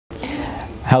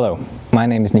Hello, my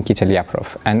name is Nikita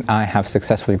Ляпоров and I have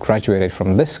successfully graduated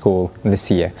from this school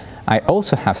this year. I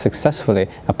also have successfully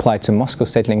applied to Moscow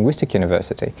State Linguistic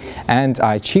University, and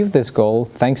I achieved this goal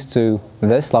thanks to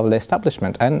this lovely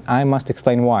establishment, and I must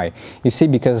explain why. You see,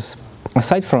 because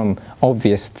aside from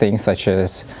obvious things such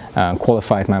as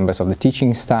qualified members of the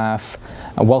teaching staff,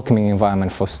 a welcoming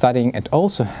environment for studying, it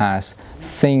also has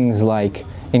things like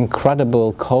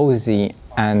incredible, cozy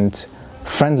and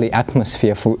friendly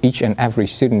atmosphere for each and every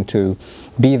student to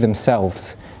be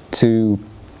themselves, to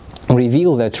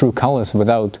reveal their true colors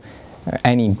without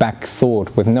any back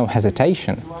thought, with no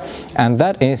hesitation. And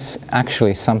that is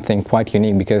actually something quite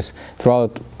unique, because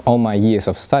throughout all my years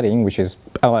of studying, which is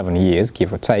 11 years,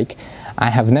 give or take, I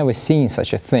have never seen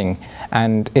such a thing,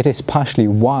 and it is partially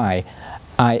why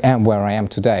I am where I am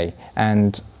today.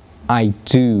 And I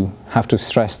do have to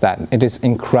stress that it is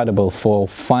incredible for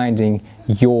finding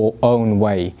your own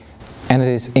way, and it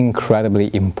is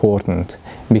incredibly important,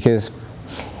 because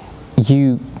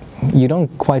you don't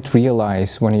quite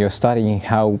realize when you're studying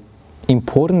how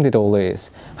important it all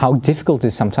is, how difficult it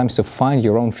is sometimes to find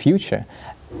your own future.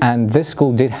 And this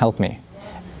school did help me.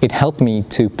 It helped me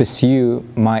to pursue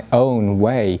my own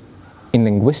way in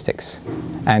linguistics,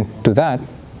 and for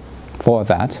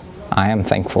that I am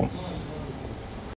thankful.